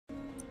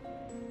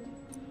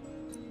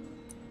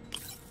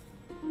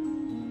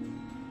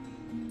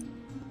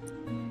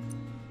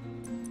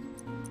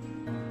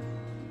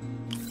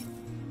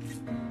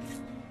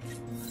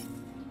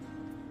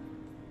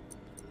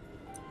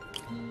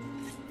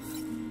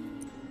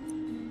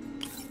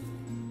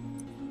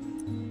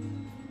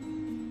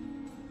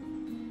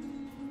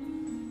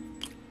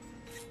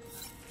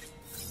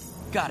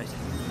Got it.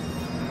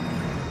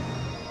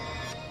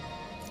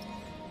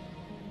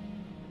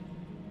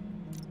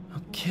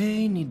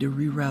 Okay, need to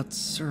reroute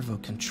servo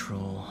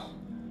control.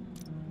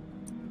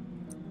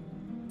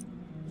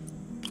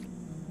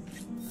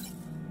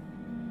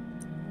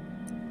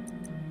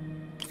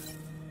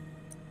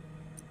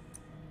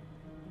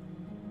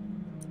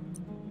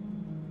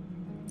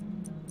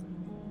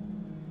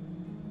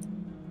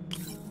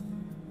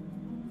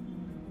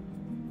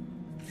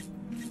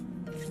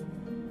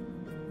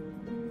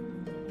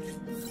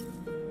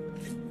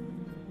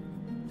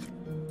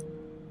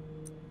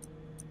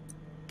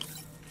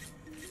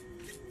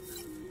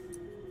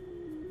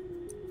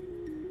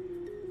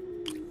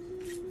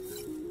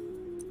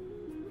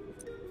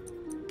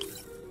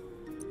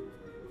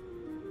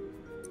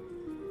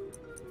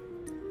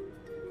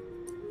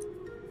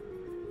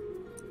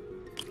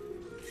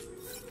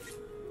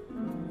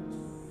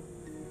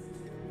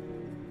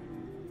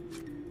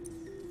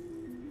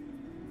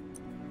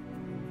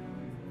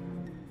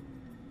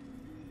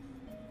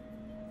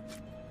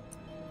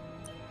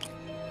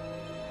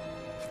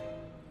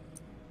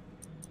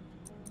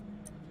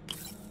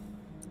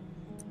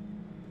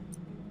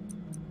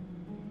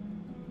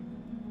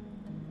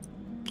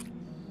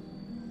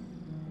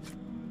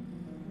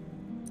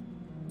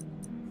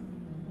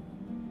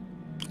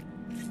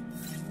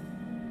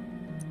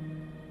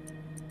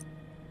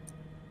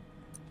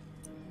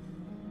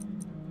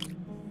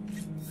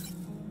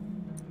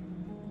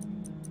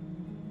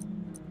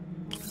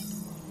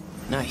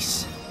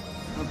 Nice.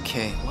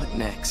 Okay, what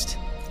next?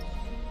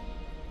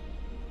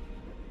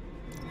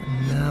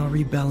 And now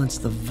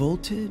rebalance the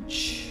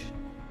voltage.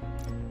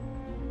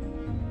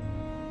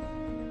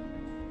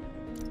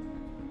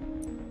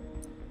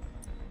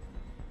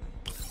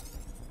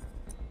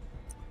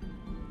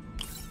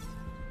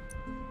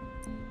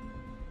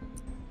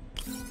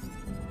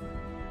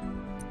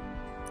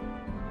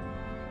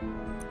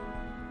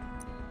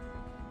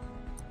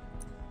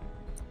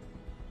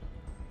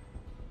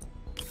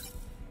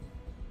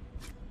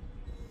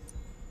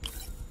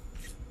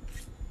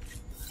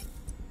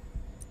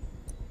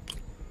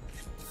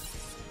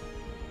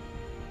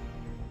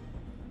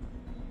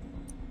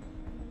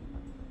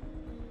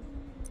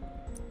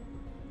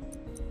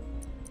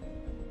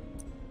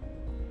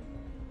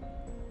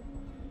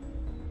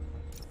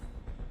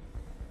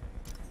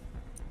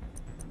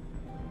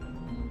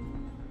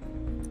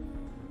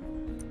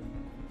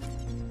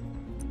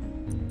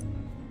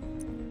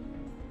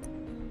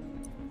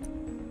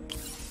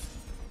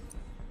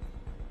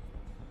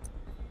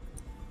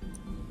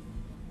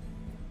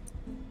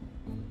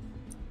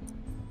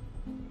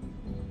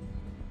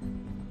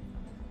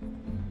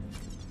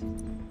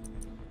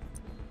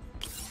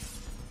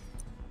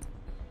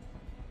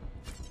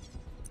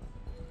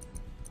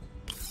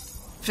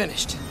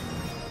 Finished.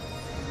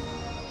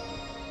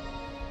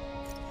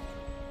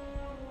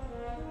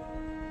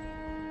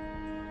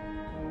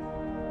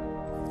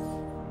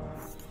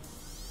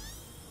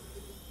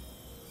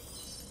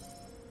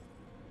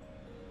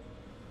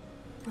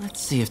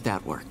 Let's see if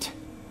that worked.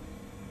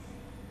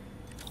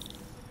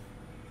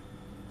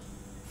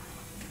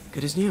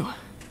 Good as new.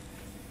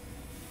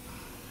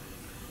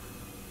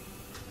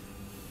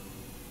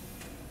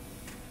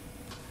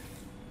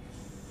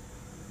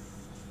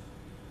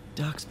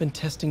 Doc's been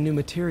testing new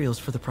materials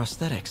for the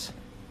prosthetics.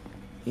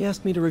 He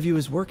asked me to review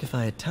his work if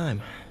I had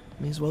time.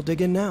 May as well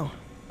dig in now.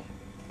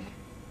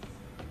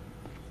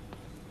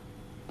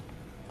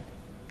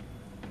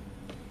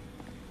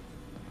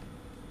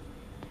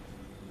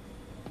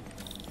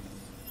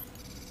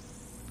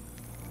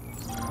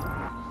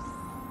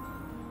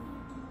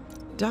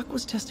 Doc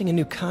was testing a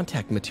new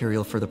contact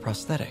material for the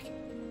prosthetic.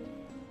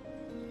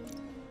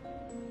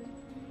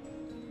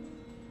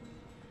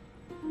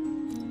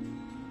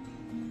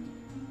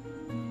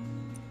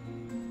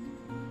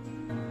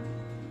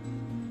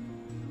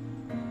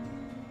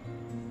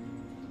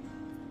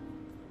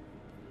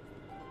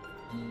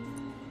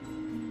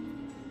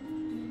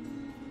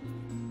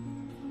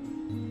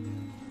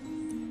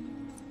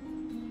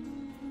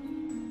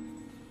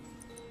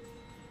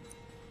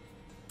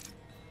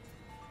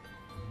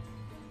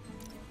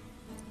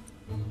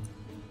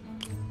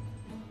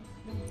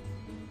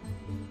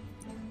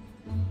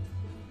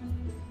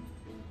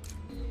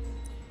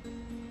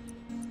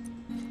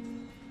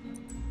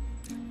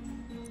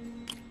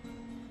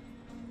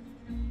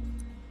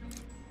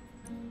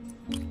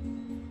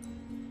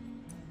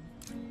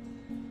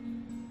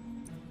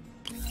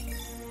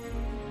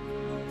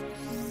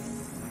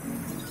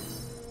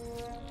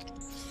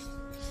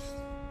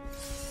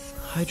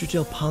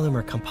 Hydrogel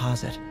polymer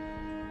composite.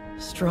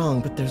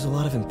 Strong, but there's a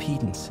lot of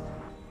impedance.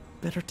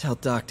 Better tell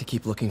Doc to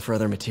keep looking for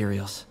other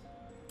materials.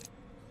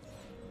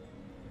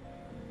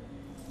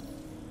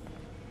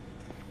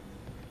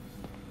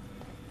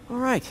 All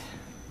right.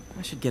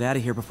 I should get out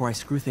of here before I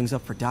screw things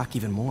up for Doc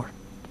even more.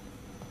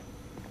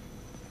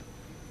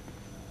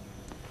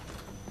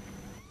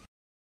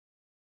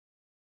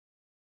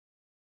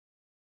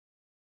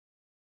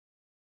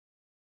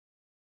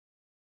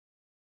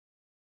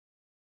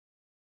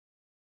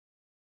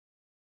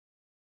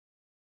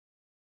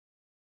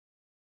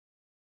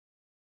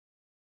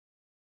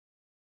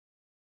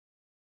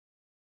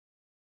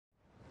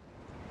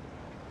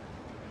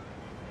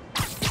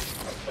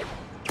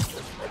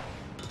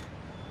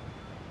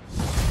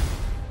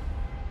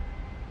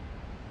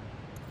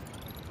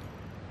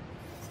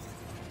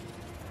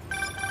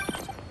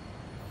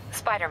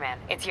 Spider-Man,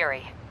 it's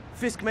Yuri.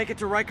 Fisk make it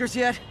to Rikers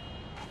yet?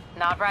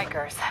 Not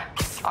Rikers.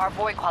 Our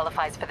boy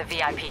qualifies for the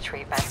VIP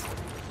treatment.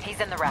 He's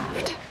in the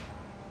raft.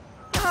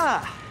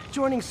 Ah,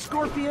 joining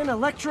Scorpion,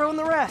 Electro, and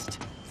the rest.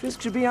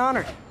 Fisk should be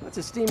honored. That's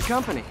a steam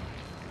company.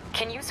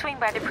 Can you swing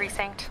by the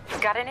precinct?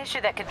 Got an issue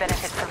that could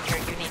benefit from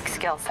your unique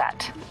skill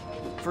set.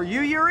 For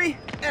you, Yuri?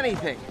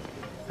 Anything.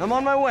 I'm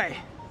on my way.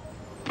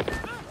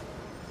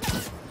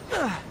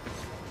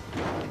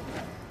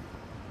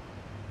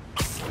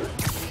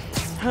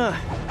 Huh.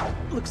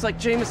 Looks like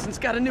Jameson's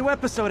got a new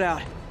episode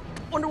out.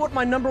 Wonder what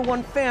my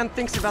 #1 fan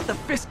thinks about the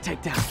Fisk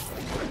takedown.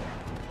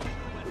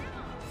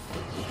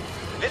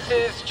 This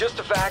is Just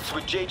the Facts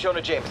with J.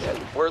 Jonah Jameson,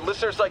 where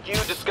listeners like you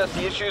discuss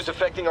the issues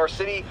affecting our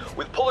city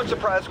with Pulitzer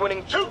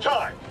Prize-winning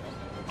two-time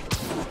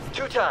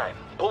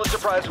Pulitzer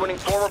Prize-winning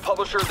former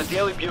publisher of the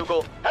Daily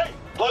Bugle. Hey,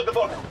 plug the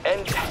book.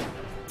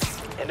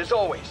 And as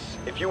always,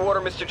 if you order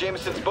Mr.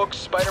 Jameson's books,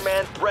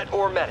 Spider-Man, Threat,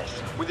 or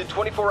Menace, within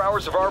 24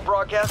 hours of our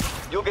broadcast,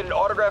 you'll get an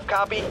autographed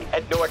copy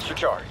at no extra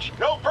charge.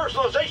 No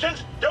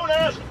personalizations, don't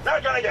ask,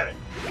 not gonna get it.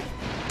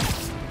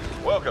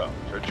 Welcome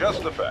to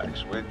Just the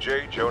Facts with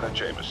J. Jonah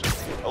Jameson,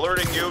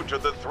 alerting you to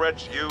the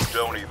threats you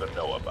don't even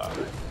know about.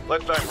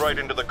 Let's dive right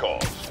into the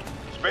calls.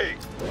 Speak.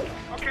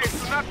 Okay,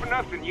 so not for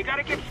nothing. You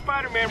gotta give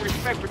Spider-Man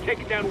respect for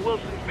taking down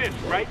Wilson Fisk,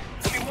 right?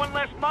 I mean, one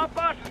less mob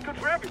boss is good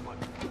for everyone.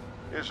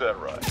 Is that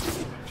right?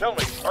 Tell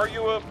me, are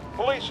you a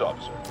police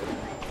officer?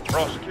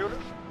 Prosecutor?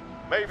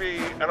 Maybe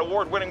an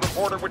award-winning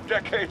reporter with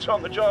decades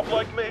on the job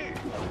like me?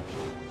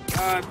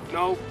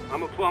 No,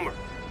 I'm a plumber.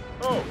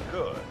 Oh,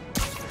 good.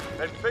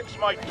 Then fix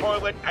my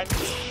toilet and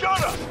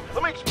shut up!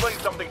 Let me explain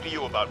something to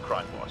you about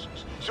crime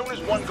bosses. Soon as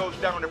one goes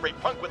down, every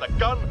punk with a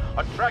gun,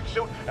 a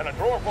tracksuit, and a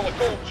drawer full of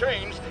gold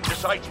chains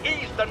decides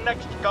he's the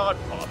next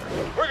godfather.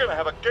 We're gonna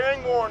have a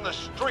gang war in the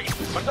street,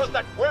 but does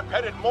that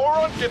whip-headed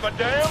moron give a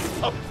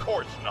damn? Of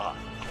course not.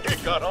 He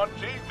got on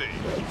TV.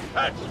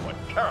 That's what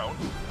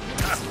counts.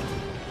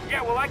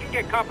 Yeah, well, I can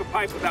get copper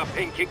pipe without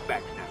paying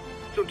kickbacks now.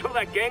 So until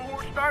that gang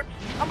war starts,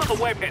 I'm on the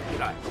webhead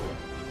side.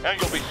 And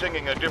you'll be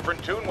singing a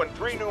different tune when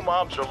 3 new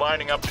mobs are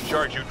lining up to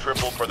charge you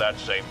triple for that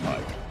same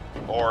pipe.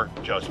 Or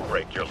just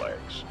break your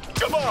legs.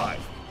 Goodbye!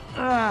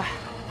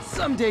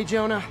 Someday,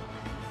 Jonah.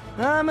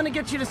 I'm gonna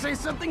get you to say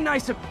something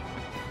nice.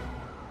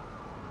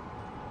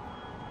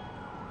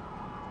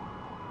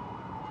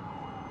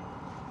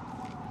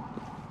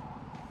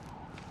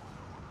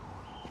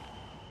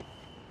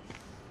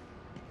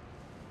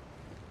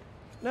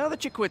 Now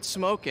that you quit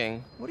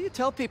smoking, what do you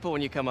tell people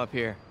when you come up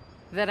here?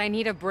 That I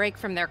need a break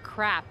from their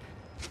crap.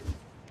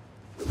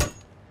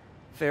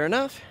 Fair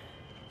enough.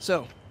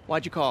 So,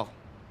 why'd you call?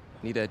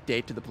 Need a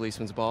date to the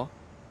policeman's ball?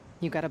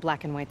 You got a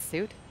black and white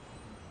suit?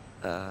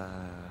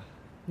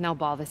 No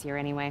ball this year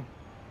anyway.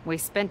 We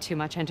spent too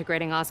much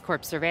integrating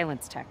Oscorp's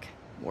surveillance tech.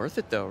 Worth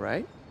it though,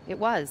 right? It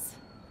was.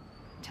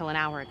 Till an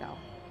hour ago.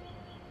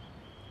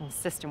 The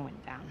system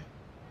went down.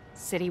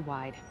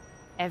 Citywide.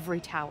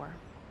 Every tower.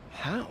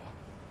 How?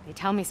 They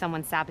tell me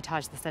someone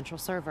sabotaged the central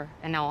server,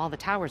 and now all the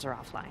towers are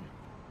offline.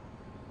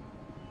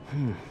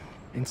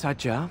 Inside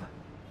job?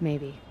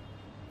 Maybe.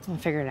 We'll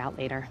figure it out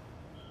later.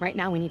 Right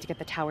now, we need to get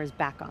the towers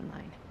back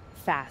online.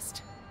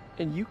 Fast.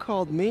 And you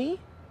called me?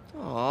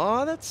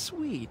 Aw, that's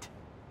sweet.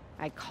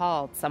 I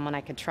called someone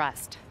I could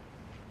trust.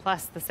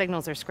 Plus, the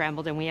signals are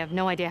scrambled and we have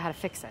no idea how to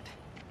fix it.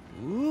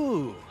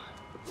 Ooh.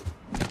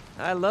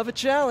 I love a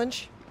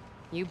challenge.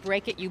 You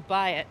break it, you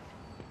buy it.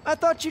 I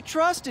thought you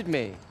trusted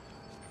me.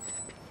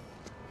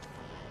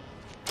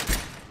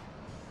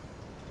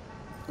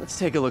 Let's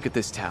take a look at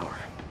this tower.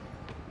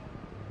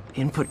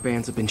 Input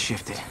bands have been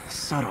shifted.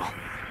 Subtle.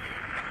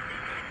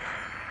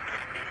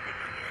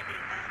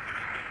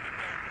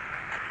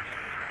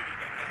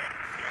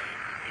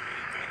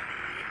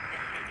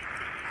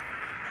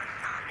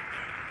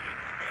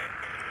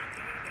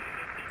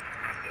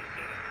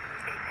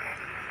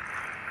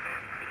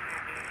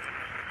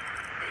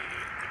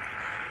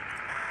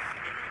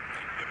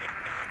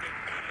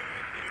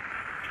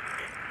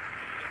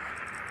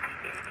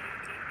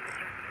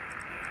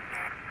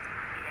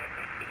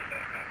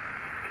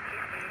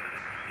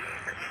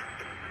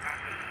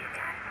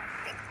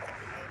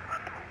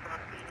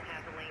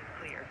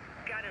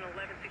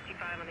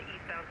 on the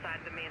eastbound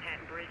side of the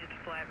Manhattan Bridge at the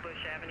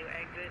Flatbush Avenue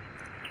exit.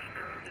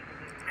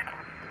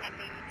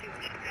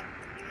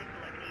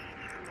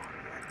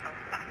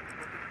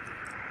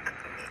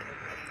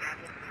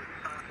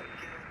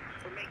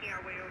 We're making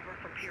our way over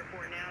from Pier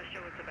 4 now.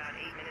 Show us about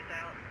 8 minutes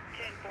out.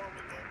 10-4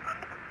 will go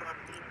from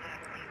East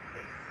Avenue.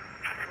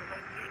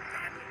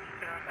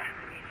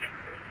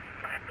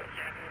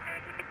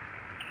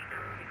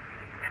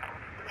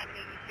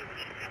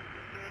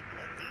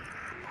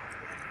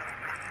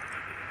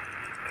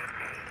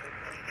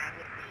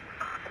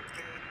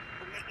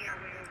 We're making our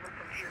way over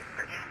from Pier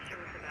 4 now. Show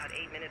us about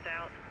 8 minutes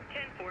out.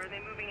 10-4, are they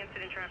moving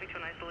incident traffic to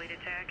an isolated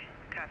tag?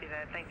 Copy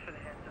that. Thanks for the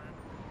heads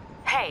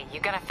up. Hey, you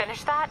gonna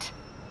finish that?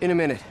 In a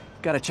minute.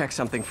 Gotta check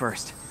something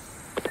first.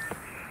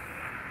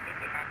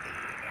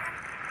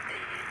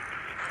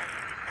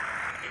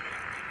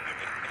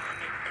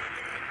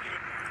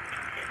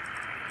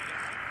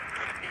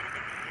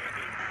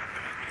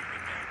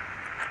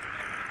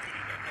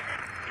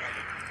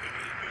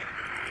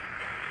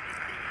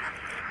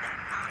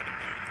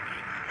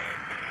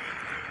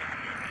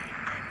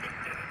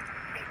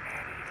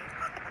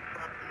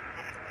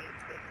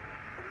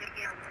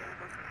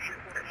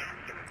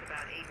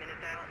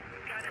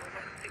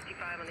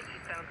 on the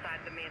eastbound side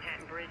of the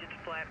Manhattan Bridge at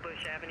the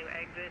Flatbush Avenue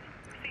exit.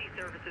 C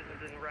services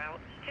is en route.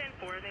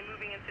 10-4, are they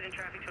moving incident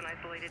traffic to an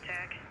isolated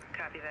tack?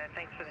 Copy that.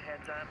 Thanks for the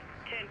heads up.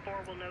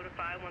 10-4 will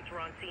notify once we're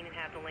on scene and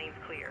have the lanes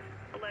clear.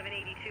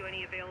 1182,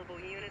 any available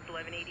units?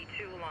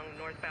 1182 along the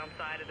northbound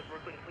side of the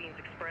Brooklyn-Queens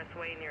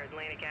Expressway near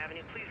Atlantic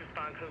Avenue. Please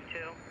respond code 2.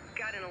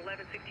 Got an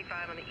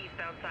 1165 on the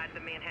eastbound side of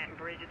the Manhattan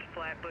Bridge at the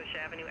Flatbush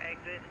Avenue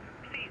exit.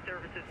 C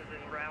services is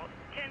en route.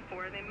 10-4,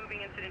 are they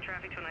moving incident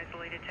traffic to an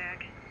isolated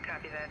tack?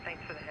 Copy that.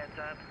 Thanks for the heads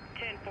up.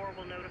 10-4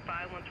 will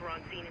notify once we're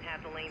on scene and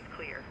have the lanes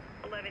clear.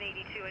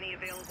 1182, any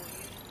available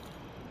units?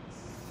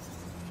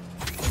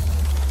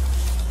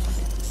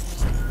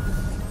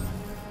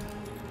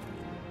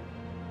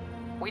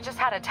 We just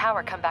had a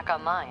tower come back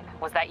online.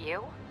 Was that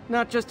you?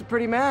 Not just a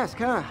pretty mask,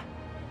 huh?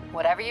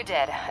 Whatever you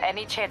did,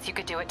 any chance you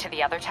could do it to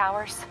the other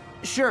towers?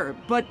 Sure,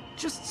 but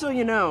just so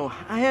you know,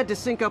 I had to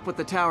sync up with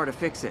the tower to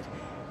fix it.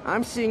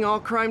 I'm seeing all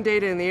crime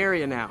data in the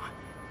area now.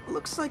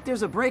 Looks like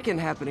there's a break-in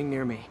happening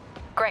near me.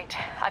 Great.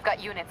 I've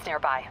got units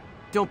nearby.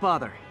 Don't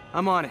bother.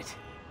 I'm on it.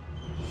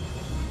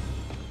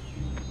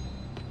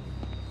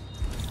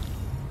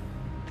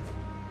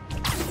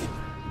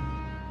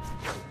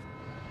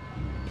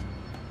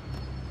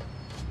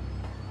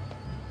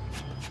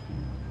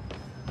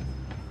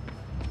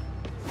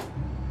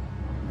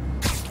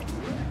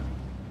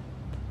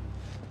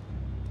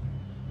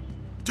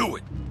 Do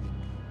it!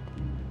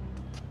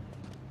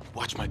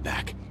 Watch my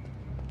back.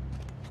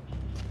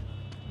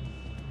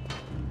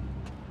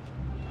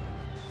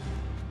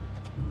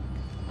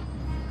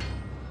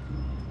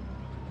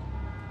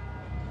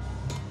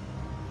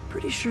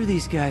 Pretty sure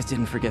these guys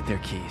didn't forget their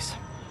keys.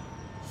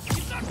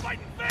 He's not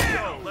fighting fair!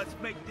 Yo, let's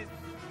make this...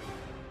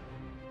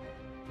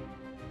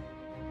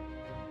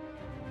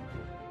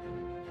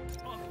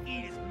 Punk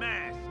eat his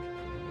mask!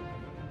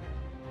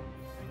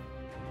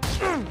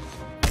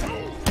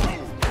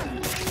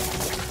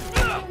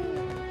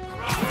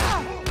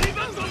 Leave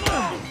us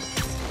alone!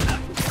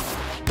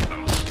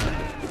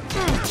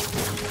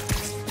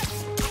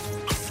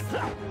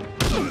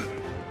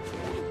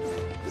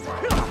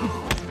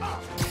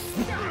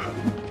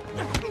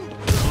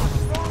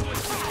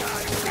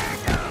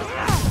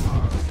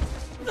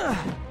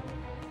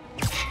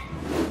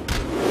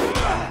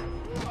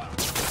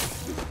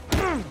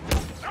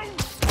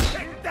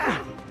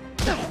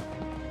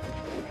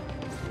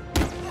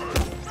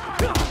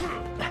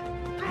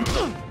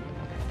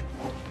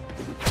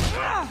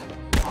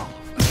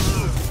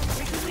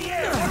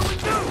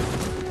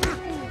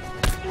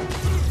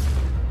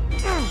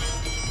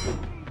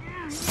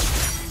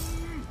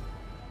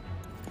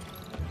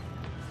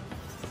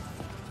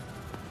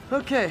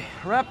 Okay,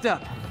 wrapped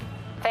up.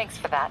 Thanks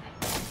for that.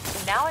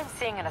 Now I'm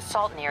seeing an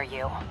assault near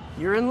you.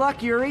 You're in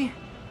luck, Yuri.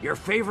 Your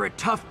favorite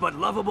tough but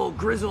lovable,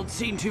 grizzled,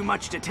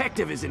 seen-too-much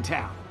detective is in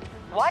town.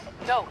 What?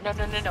 No.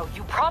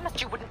 You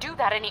promised you wouldn't do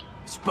that any...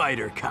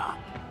 Spider Cop.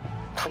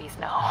 Please,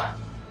 no.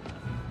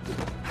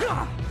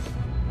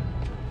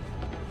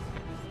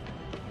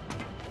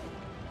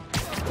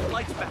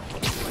 Lights back.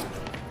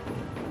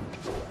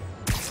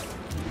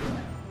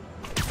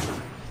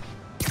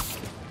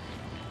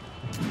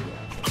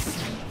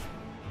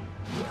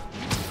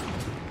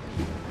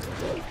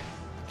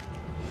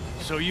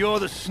 So you're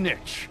the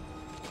snitch.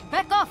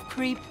 Back off,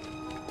 creep.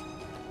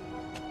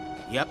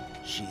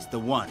 Yep, she's the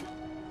one.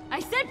 I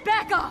said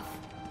back off!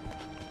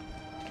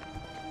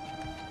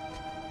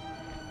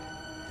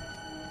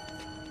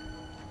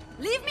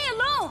 Leave me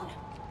alone!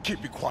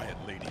 Keep it quiet,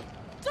 lady.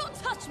 Don't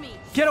touch me!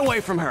 Get away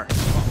from her!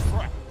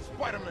 Right,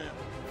 Spider-Man.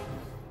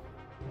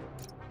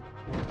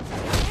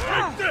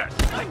 Like this!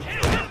 I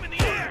can't hit him in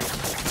the air!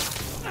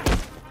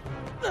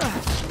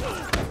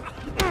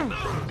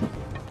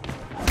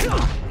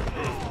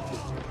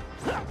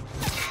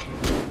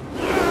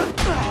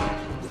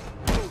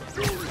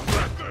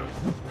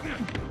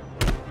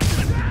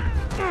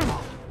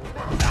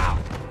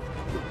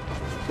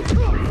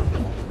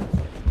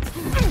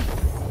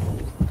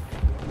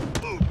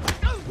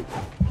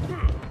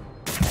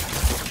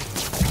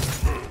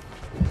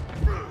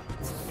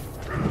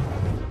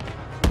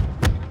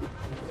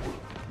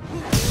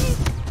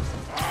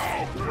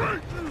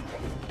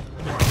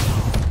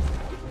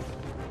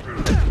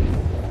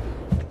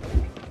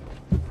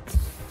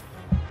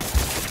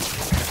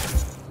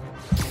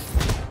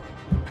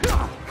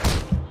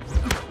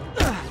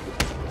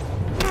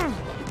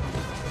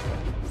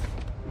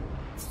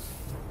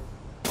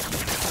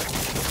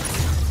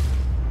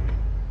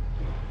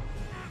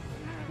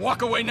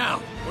 Walk away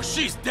now, or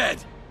she's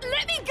dead!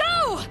 Let me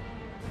go!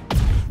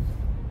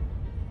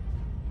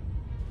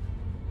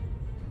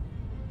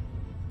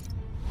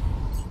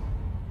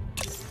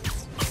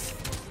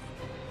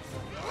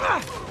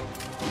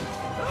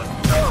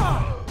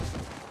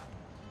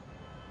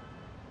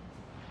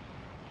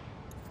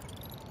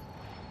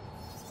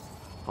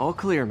 All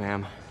clear,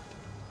 ma'am.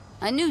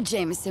 I knew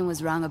Jameson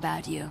was wrong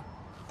about you.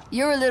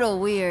 You're a little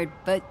weird,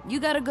 but you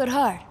got a good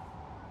heart.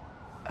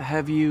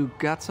 Have you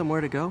got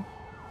somewhere to go?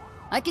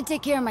 I can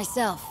take care of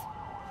myself.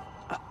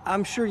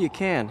 I'm sure you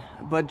can,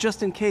 but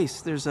just in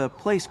case, there's a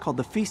place called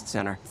the Feast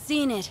Center.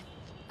 Seen it.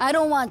 I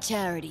don't want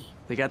charity.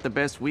 They got the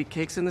best wheat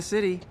cakes in the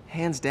city,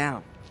 hands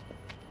down.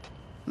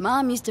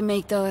 Mom used to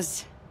make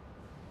those.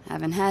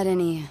 Haven't had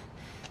any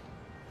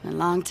in a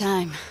long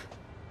time.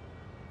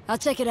 I'll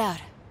check it out.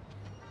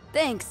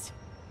 Thanks,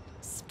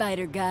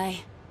 Spider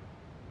Guy.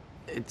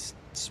 It's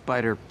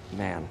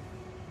Spider-Man.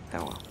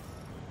 Oh well.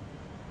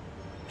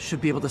 Should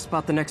be able to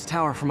spot the next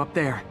tower from up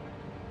there.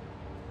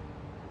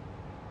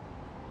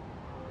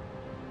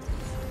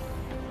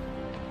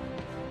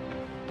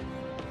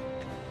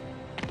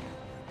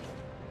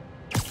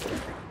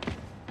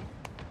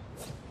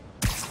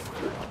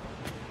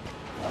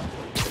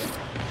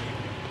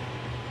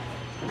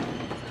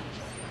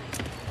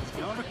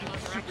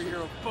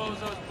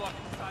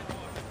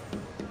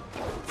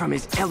 From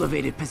his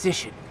elevated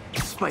position,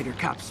 Spider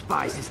Cop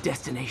spies his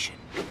destination.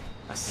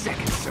 A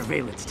second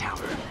surveillance tower.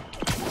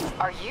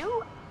 Are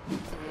you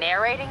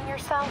narrating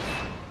yourself?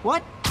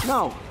 What?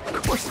 No,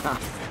 of course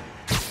not.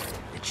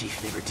 The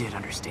Chief never did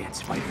understand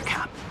Spider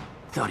Cop.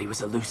 Thought he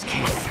was a loose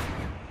cannon.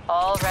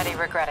 Already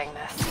regretting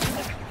this.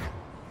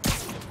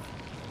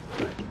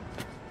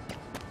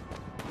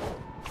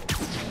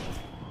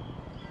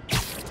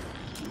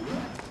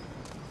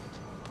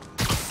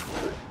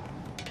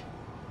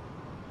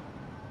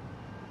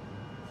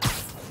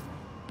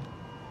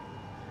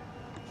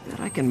 Bet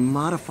I can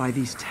modify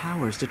these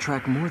towers to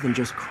track more than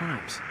just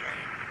crimes.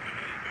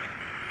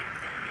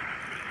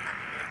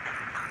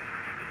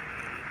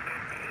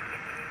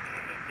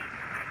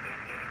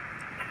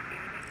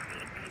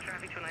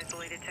 Traffic to an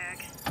isolated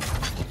tag.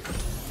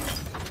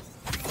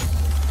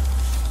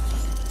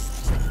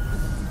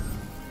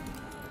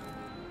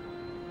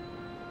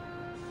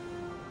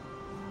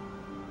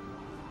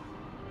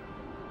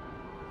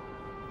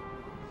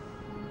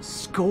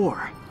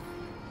 Score.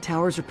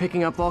 Towers are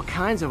picking up all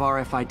kinds of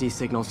RFID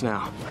signals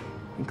now,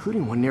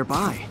 including one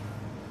nearby.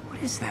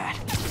 What is that?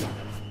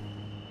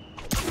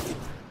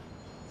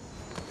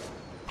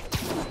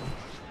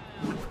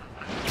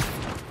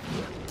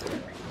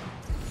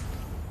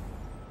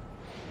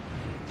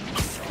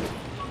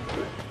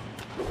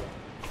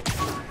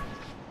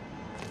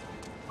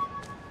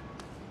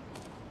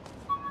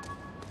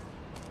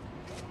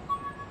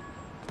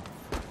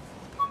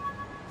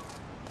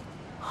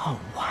 Oh,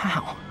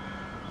 wow.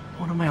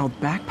 One of my old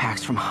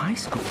backpacks from high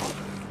school.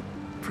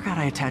 Forgot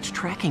I attached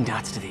tracking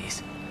dots to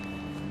these.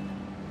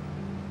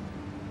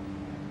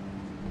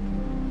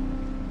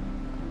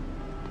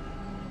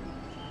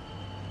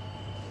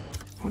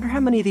 Wonder how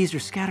many of these are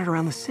scattered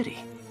around the city.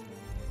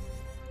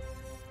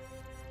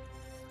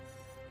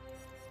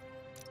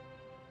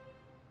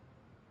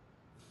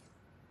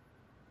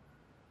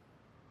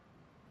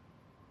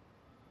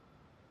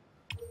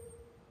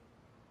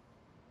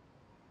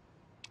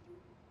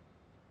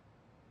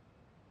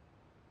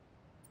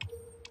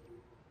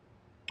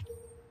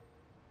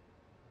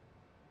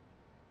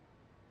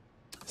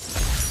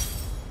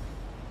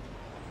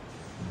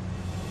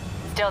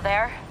 Still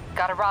there?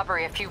 Got a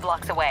robbery a few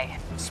blocks away.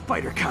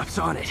 Spider Cop's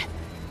on it.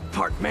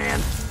 Part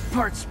man,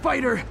 part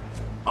spider,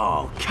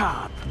 all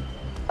cop.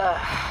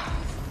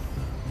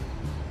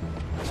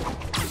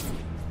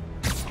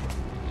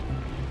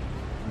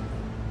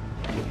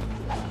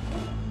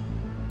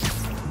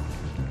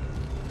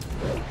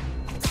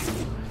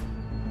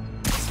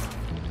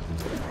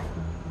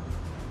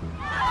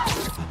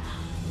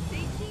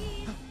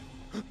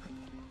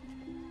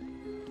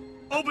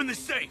 Open the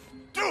safe!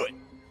 Do it!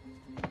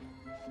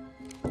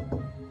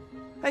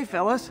 Hey,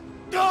 fellas.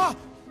 Ah!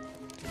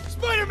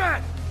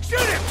 Spider-Man! Shoot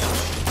him!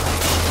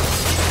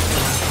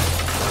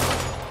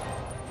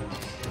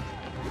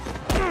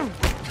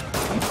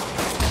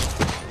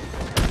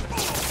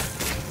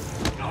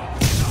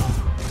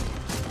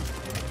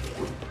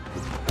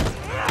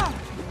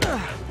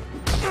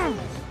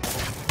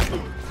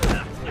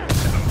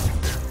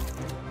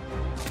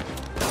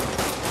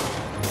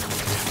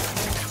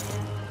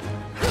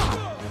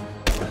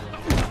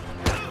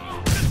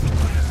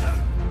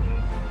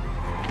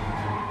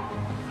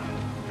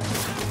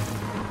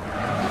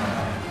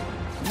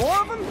 More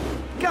of them?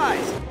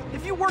 Guys,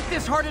 if you worked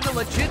this hard at a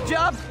legit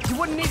job, you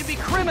wouldn't need to be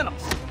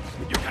criminals.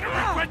 You're gonna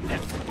regret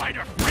this,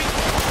 spider freak!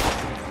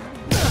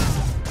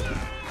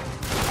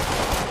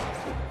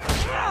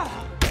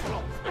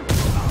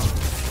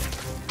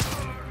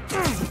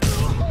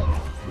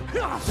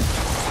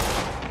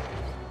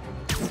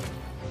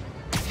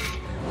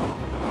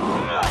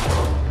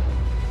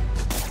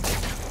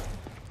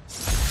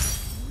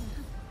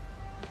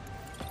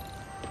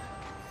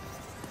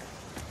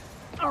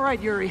 All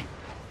right, Yuri.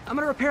 I'm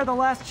gonna repair the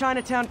last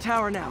Chinatown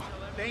tower now.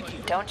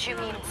 Don't you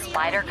mean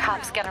Spider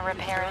Cop's gonna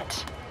repair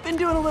it? Been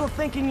doing a little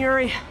thinking,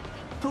 Yuri.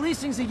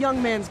 Policing's a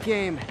young man's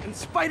game, and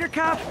Spider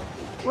Cop,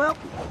 well,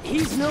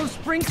 he's no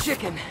spring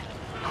chicken.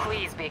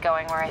 Please be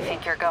going where I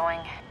think you're going.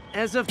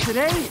 As of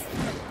today,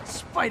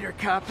 Spider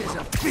Cop is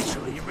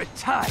officially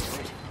retired.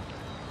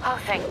 Oh,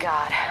 thank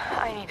God.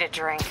 I need a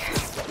drink.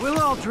 We'll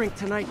all drink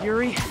tonight,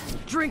 Yuri.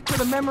 Drink for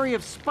the memory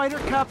of Spider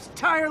Cop's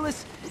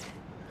tireless...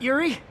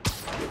 Yuri?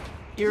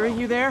 Yuri,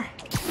 you there?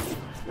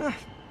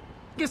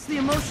 Guess the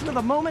emotion of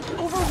the moment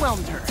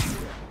overwhelmed her.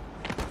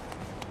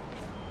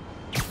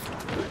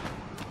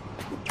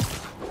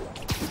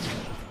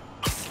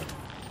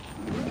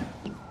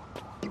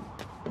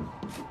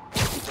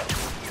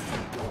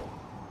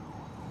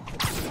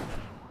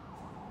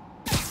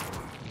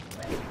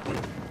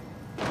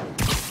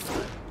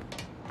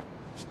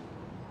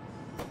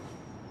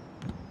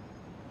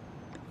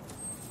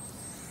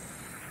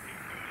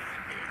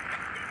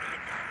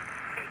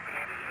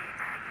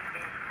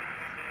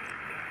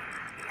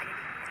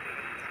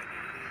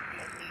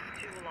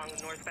 along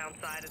the northbound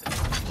side of the...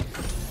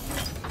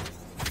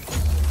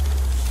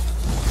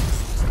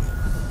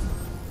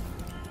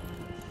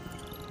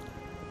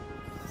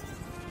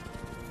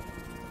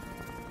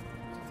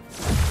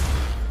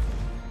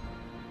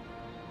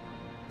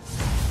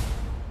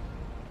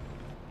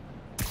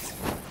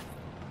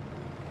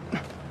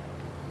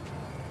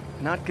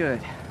 Not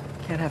good.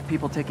 Can't have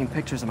people taking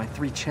pictures of my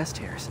 3 chest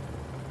hairs.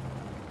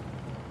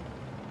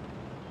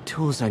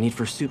 Tools I need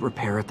for suit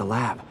repair at the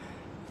lab.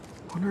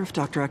 Wonder if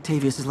Dr.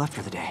 Octavius is left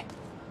for the day.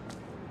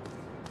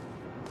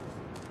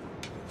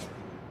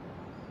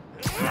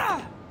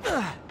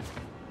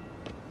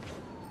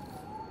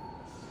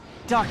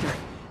 Doctor,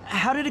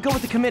 how did it go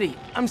with the committee?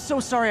 I'm so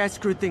sorry I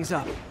screwed things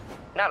up.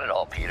 Not at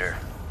all, Peter.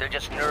 They're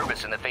just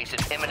nervous in the face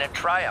of imminent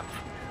triumph.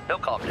 They'll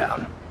calm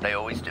down. They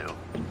always do.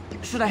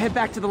 Should I head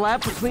back to the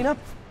lab for cleanup?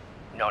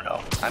 No.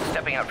 I'm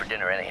stepping out for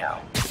dinner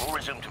anyhow. We'll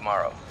resume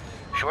tomorrow.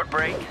 Short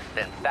break,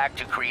 then back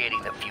to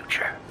creating the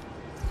future.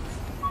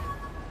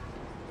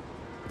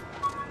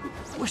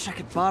 Wish I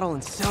could bottle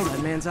and sell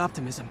that man's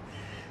optimism.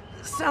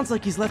 Sounds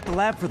like he's left the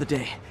lab for the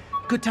day.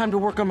 Good time to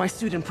work on my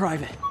suit in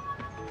private.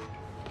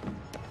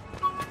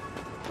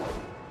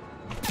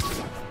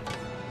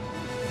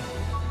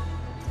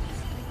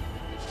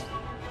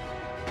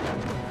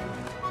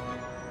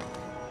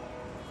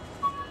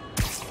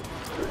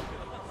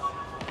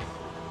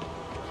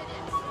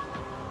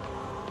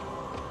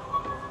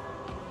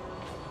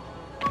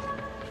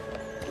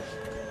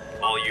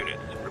 All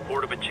units,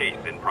 report of a chase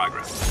in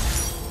progress.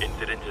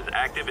 Incident is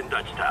active in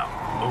Dutchtown.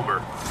 Over.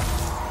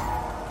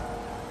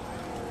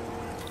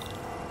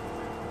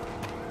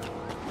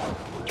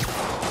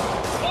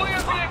 Pull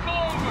your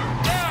vehicle over,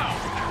 now!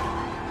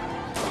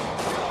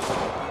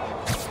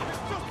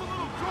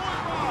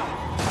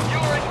 You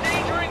are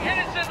endangering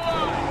innocent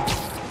lives!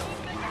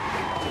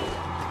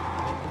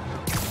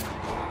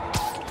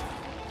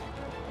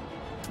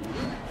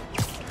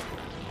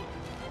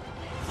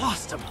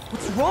 Lost him.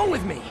 What's wrong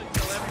with me?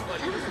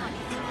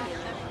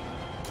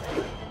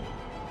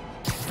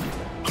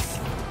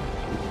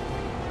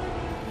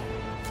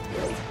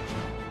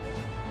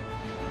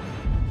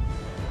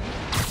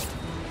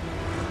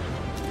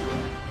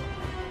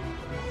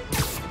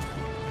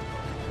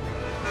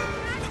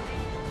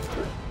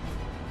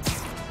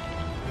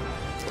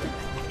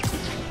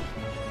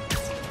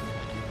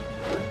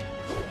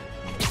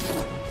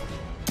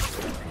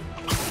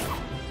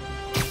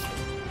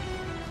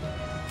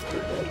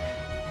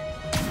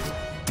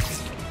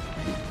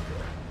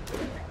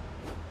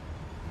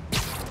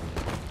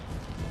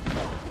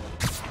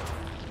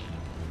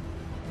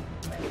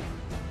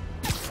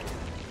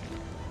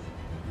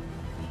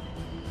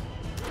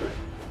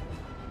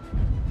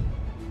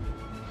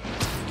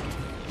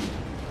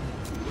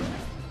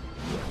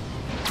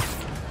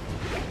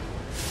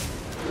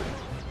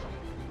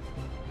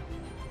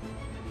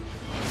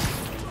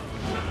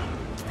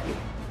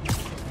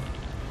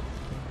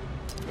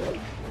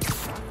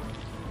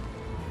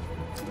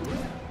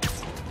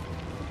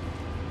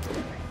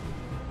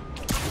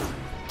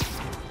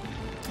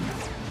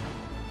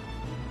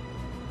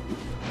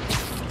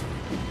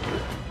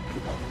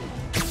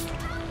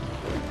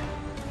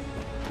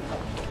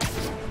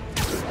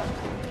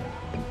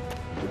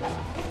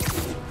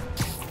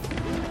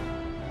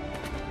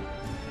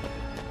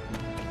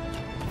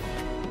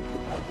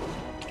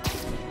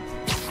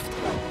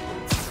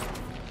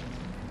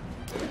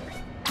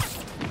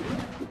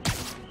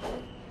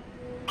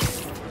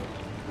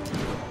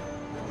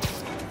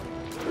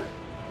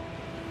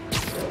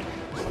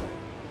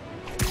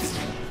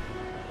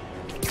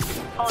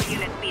 All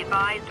units be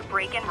advised,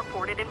 break-in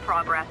reported in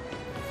progress.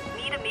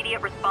 Need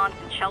immediate response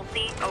in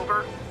Chelsea,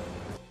 over.